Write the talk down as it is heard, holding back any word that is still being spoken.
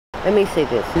let me say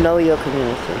this, know your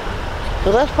community.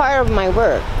 So that's part of my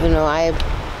work. You know,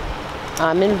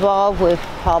 I'm involved with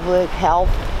public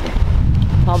health,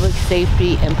 public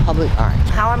safety, and public art.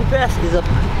 How I'm dressed is a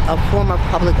form of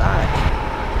public art.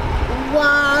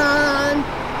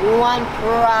 One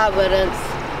Providence,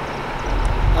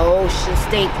 Ocean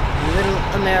State, little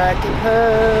American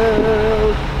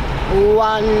pearl.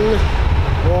 One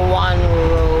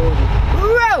road,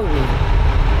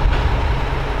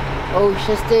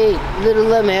 Ocean State,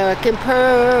 little American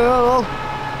pearl,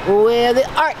 where the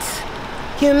arts,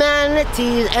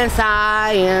 humanities, and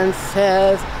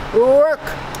sciences work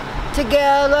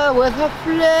together with a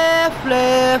flair,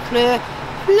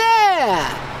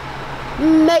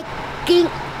 making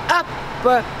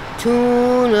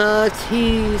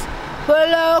opportunities for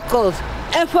locals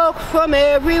and folks from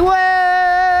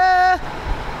everywhere.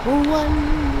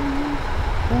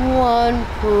 One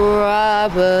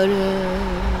Providence.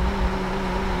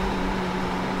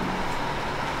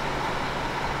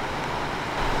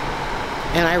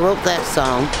 And I wrote that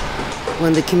song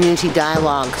when the Community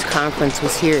Dialogues Conference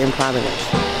was here in Providence.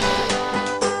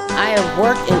 I have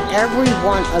worked in every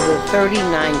one of the 39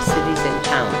 cities and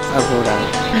towns of Rhode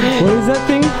Island. What is that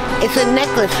thing? It's a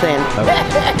necklace thing. Okay.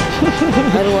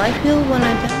 How do I feel when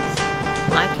I dance?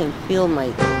 I can feel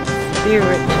my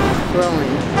spirit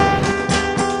growing.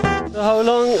 So how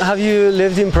long have you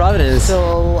lived in Providence?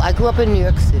 So I grew up in New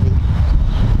York City.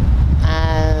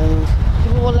 And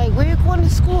people were like, where are you going to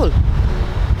school?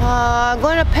 I'm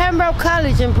going to Pembroke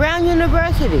College and Brown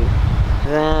University.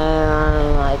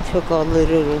 Then I took a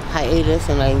little hiatus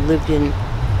and I lived in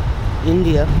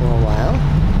India for a while.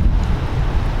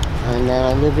 And then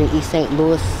I lived in East St.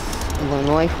 Louis,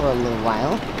 Illinois for a little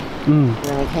while. And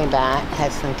then I came back,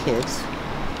 had some kids.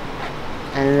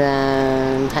 And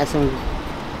then had some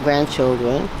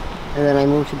grandchildren. And then I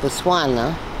moved to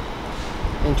Botswana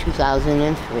in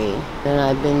 2003. Then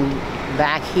I've been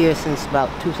back here since about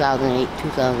 2008,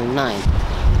 2009.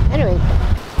 Anyway,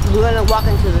 we're gonna walk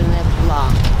into the next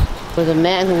block. There was a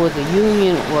man who was a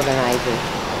union organizer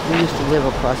who used to live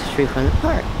across the street from the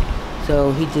park.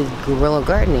 So he did guerrilla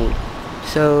gardening.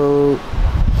 So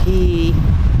he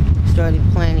started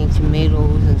planting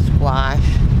tomatoes and squash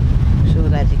so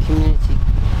that the community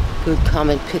could come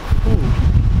and pick food.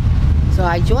 So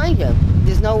I joined him.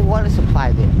 There's no water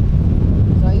supply there.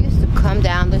 So I used to come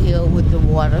down the hill with the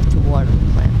water to water the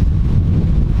plants.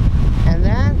 And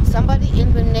then somebody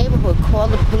in the neighborhood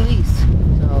called the police.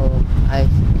 So I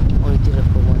only did it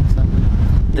for one summer.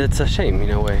 That's a shame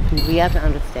in a way. We have to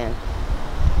understand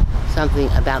something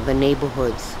about the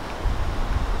neighborhoods,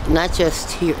 not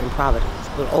just here in Providence,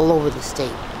 but all over the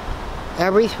state.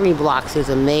 Every 3 blocks there's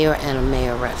a mayor and a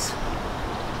mayoress.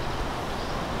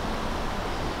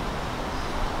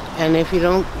 And if you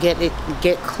don't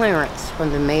get clearance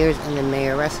from the mayors and the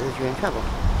mayoresses, you're in trouble.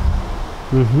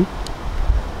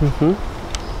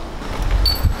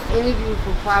 Interview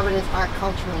for Providence Art,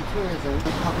 Culture, and Tourism,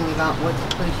 talking about what the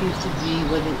place used to be,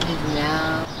 what it is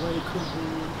now, what it could be.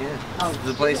 Yeah, it's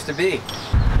the place to be.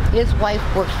 His wife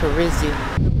works for Rizzi.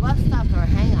 The bus stops are a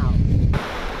hangout.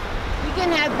 You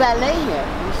can have ballet here,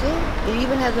 you see? It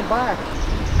even has a bar.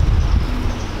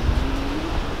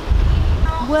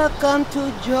 Welcome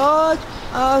to George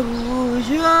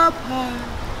Arroyo Park.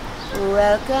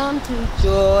 Welcome to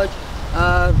George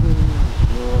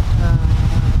Arroyo Park.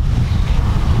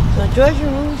 So George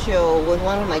Arroyo was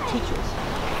one of my teachers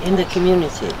in the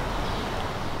community.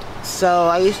 So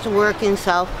I used to work in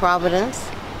South Providence,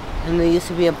 and there used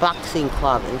to be a boxing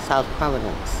club in South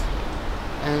Providence.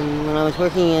 And when I was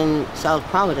working in South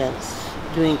Providence,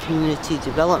 doing community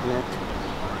development,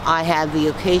 I had the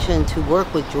occasion to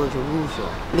work with George Arroyo.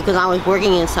 Because I was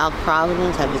working in South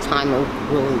Providence at the time of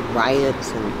really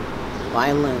riots and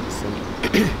violence.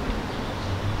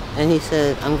 And he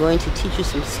said, I'm going to teach you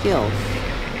some skills.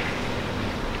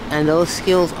 And those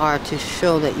skills are to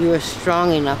show that you are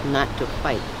strong enough not to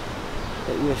fight.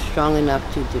 That you're strong enough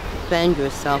to defend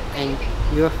yourself and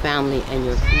your family and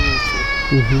your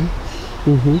community.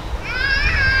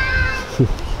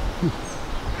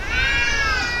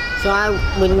 So I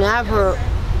would never,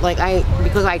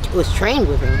 because I was trained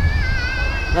with him,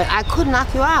 I could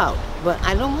knock you out, but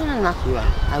I don't want to knock you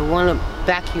out. I want to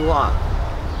back you off.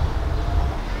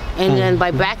 And then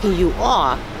by backing you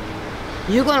off,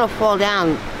 you're going to fall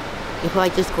down if I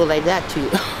just go like that to you.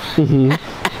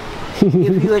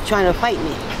 If you were trying to fight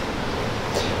me.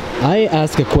 I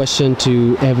ask a question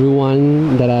to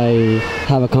everyone that I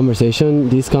have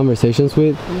these conversations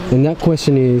with, and that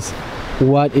question is,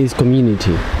 what is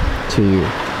community to you?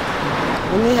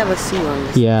 Let me have a seat on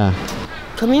this. Yeah.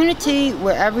 Community,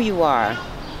 wherever you are,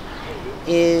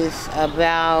 is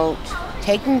about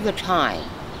taking the time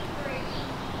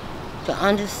to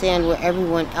understand where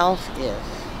everyone else is,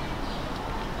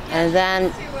 and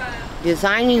then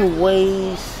designing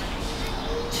ways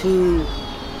to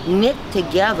knit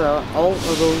together all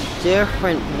of those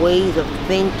different ways of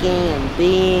thinking and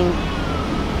being,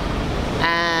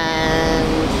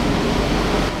 and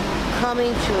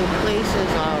coming to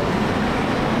places of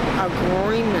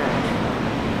agreement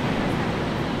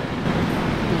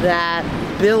that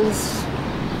builds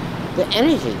the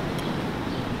energy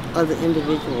of the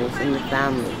individuals and the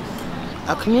families.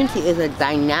 A community is a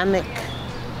dynamic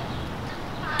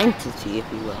entity, if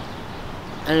you will.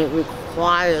 And it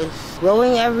requires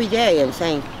going every day and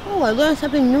saying, oh, I learned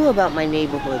something new about my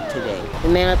neighborhood today. The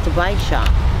man at the bike shop,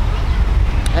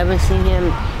 I haven't seen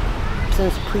him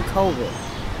since pre-COVID.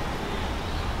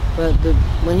 But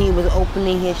when he was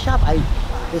opening his shop, I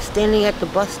was standing at the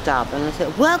bus stop and I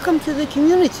said, welcome to the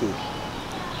community.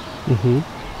 Mm-hmm.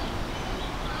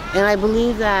 And I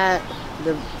believe that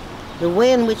the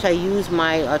way in which I use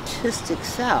my artistic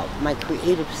self, my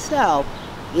creative self,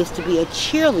 is to be a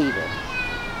cheerleader.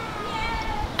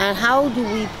 And how do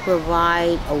we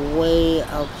provide a way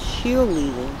of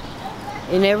cheerleading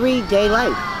in everyday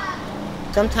life?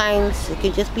 Sometimes it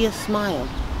can just be a smile.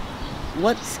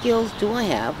 What skills do I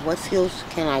have? What skills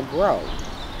can I grow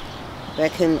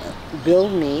that can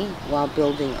build me while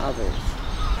building others?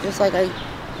 Just like I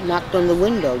knocked on the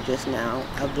window just now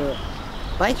of the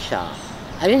bike shop.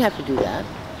 I didn't have to do that.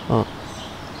 Oh.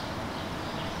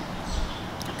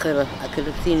 I could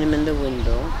have seen him in the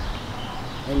window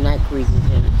and not greeted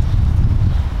him.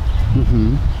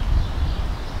 Mm-hmm.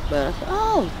 But I said,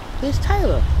 oh, here's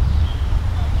Tyler.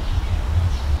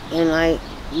 And I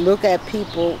look at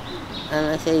people and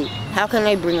I say, how can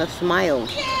I bring a smile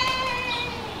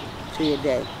to your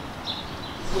day?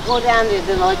 We'll go down there,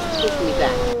 then I'll let you push me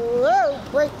back. Whoa,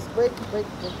 break.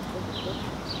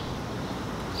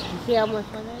 You see how much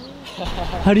fun that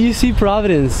is? How do you see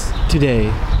Providence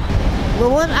today?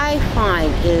 Well, what I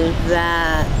find is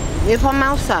that if I'm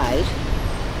outside,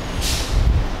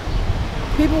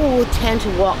 people will tend to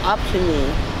walk up to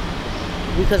me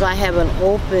because I have an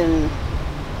open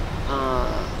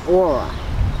aura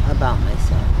about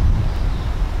myself.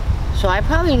 So I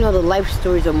probably know the life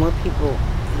stories of more people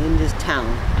in this town.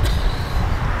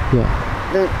 Yeah.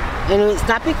 And it's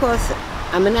not because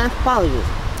I'm an anthropologist.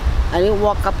 I didn't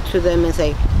walk up to them and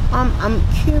say, I'm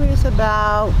curious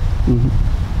about... Mm-hmm.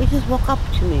 They just walk up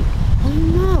to me. Oh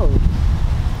no.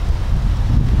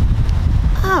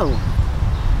 Oh,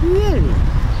 really?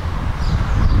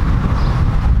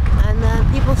 And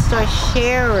then people start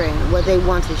sharing what they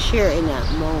want to share in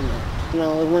that moment. You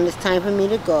know, when it's time for me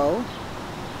to go,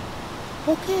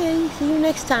 okay, see you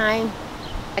next time.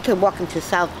 I could walk into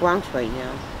South Bronx right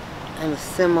now and a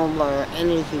similar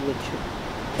energy with you.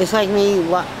 It's like me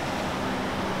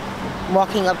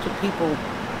walking up to people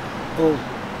who,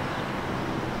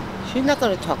 she's not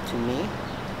going to talk to me.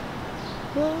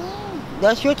 Well,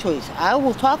 that's your choice. I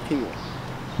will talk to you.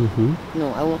 Mm-hmm.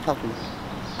 No, I won't talk to you.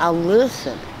 I'll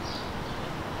listen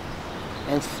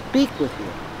and speak with you,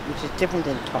 which is different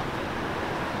than talk.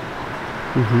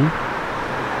 Mm-hmm.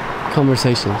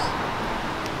 Conversations.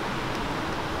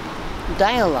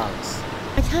 Dialogues.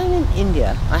 My time in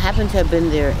India, I happened to have been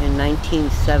there in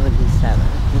 1977,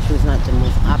 which was not the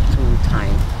most optimum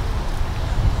time.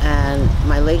 And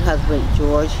my late husband,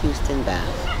 George Houston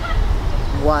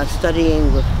Bass, was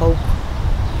studying with Folk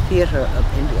Theatre of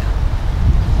India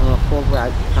on a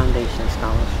Fulbright Foundation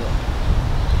scholarship.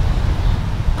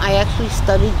 I actually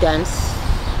studied dance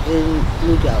in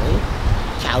New Delhi,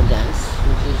 chow dance,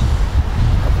 which is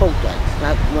a folk dance,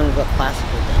 not one of the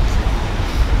classical dances.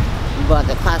 But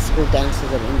the classical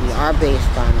dances of India are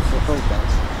based on the folk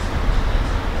dance.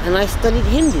 And I studied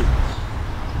Hindi.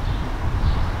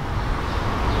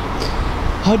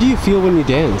 How do you feel when you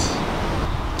dance?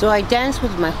 So I dance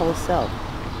with my whole self.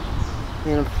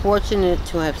 And I'm fortunate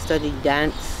to have studied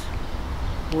dance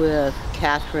with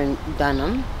Catherine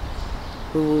Dunham,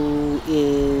 who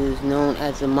is known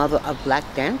as the mother of black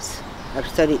dance. I've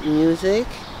studied music.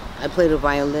 I played the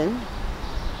violin.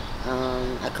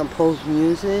 I composed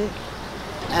music.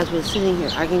 As we're sitting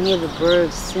here, I can hear the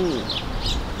birds singing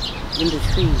in the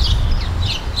trees.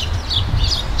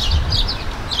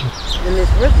 And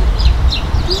it's rhythm.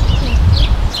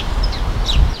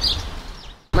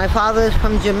 My father is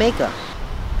from Jamaica.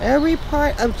 Every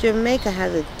part of Jamaica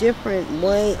has a different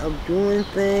way of doing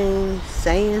things,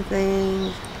 saying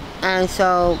things. And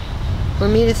so, for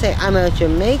me to say I'm a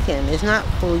Jamaican is not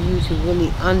for you to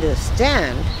really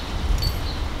understand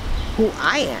who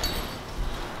I am.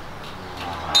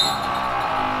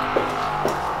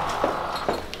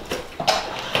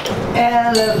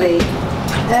 Elevate,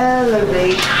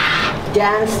 elevate,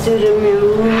 dance to the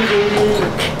music.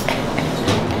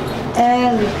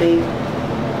 Elevate,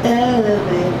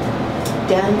 elevate,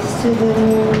 dance to the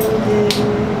music.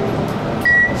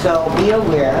 So be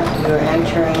aware you're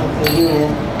entering a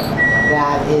unit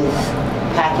that is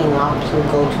packing up to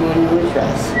go to a new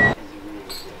address.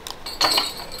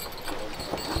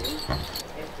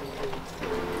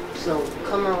 So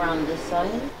come around this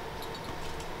side.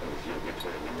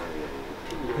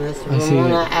 That's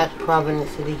Ramona at Providence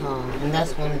City Hall, and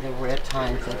that's one of the rare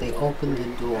times that they open the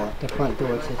door, the front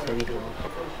door to City Hall.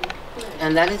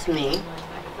 And that is me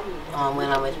when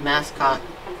I was mascot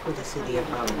for the City of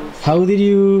Providence. How did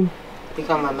you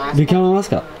become a mascot? become a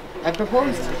mascot? I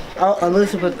proposed. Oh,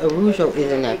 Elizabeth Arujo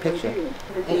is in that picture.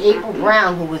 And April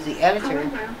Brown, who was the editor,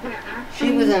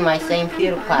 she was in my same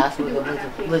theater class with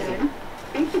Elizabeth.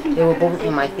 They were both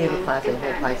in my theater class at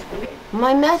Hope High School.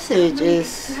 My message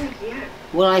is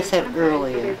what I said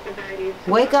earlier.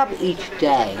 Wake up each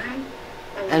day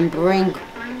and bring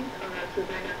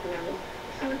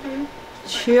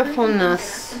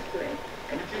cheerfulness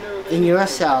in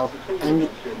yourself and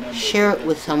share it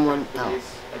with someone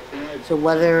else. So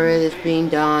whether it is being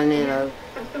done in a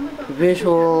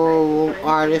visual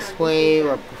artist way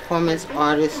or performance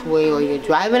artist way, or you're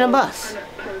driving a bus,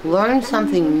 learn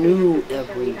something new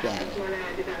every day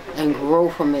and grow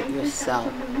from it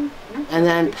yourself. And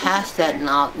then pass that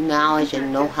knowledge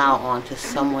and know-how on to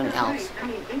someone else.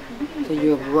 So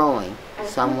you're growing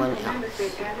someone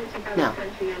else. Now,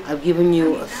 I've given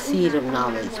you a seed of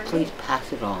knowledge. Please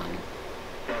pass it on.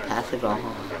 Pass it on.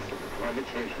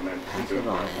 Pass it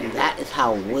on. And that is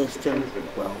how wisdom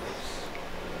grows.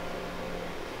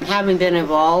 Having been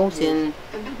involved in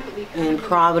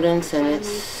Providence and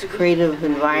its creative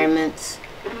environments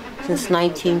since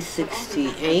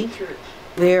 1968,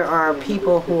 there are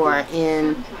people who are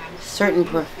in certain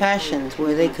professions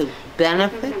where they could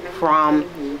benefit from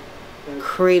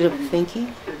creative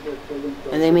thinking,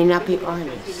 and they may not be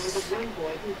artists.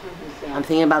 I'm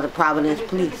thinking about the Providence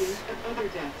Police.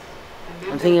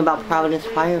 I'm thinking about Providence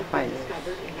firefighters.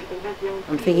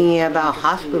 I'm thinking about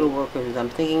hospital workers. I'm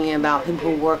thinking about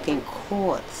people who work in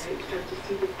courts.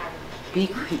 Be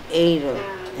creative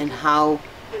in how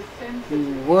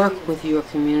you work with your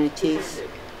communities,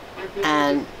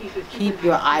 and keep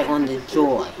your eye on the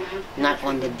joy, not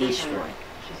on the destroy.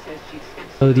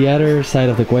 So the other side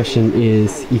of the question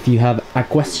is if you have a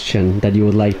question that you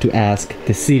would like to ask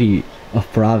the City of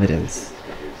Providence.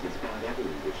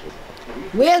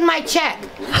 Where's my check?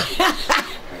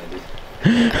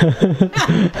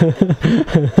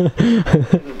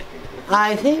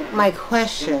 I think my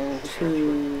question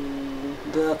to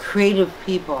the creative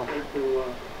people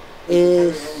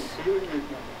is,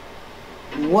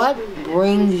 what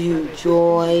brings you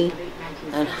joy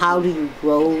and how do you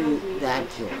grow that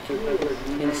joy?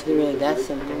 It's really that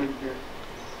simple.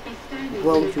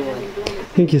 Grow joy.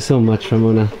 Thank you so much,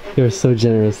 Ramona. You're so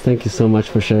generous. Thank you so much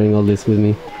for sharing all this with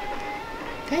me.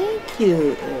 Thank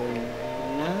you.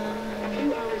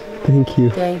 Thank you.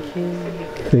 Thank you.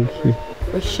 Thank you.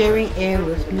 For sharing air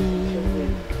with me.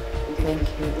 Thank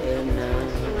you, Hernán.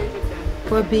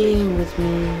 For being with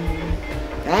me.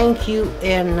 Thank you,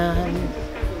 Hernán.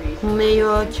 May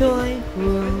your joy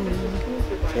grow.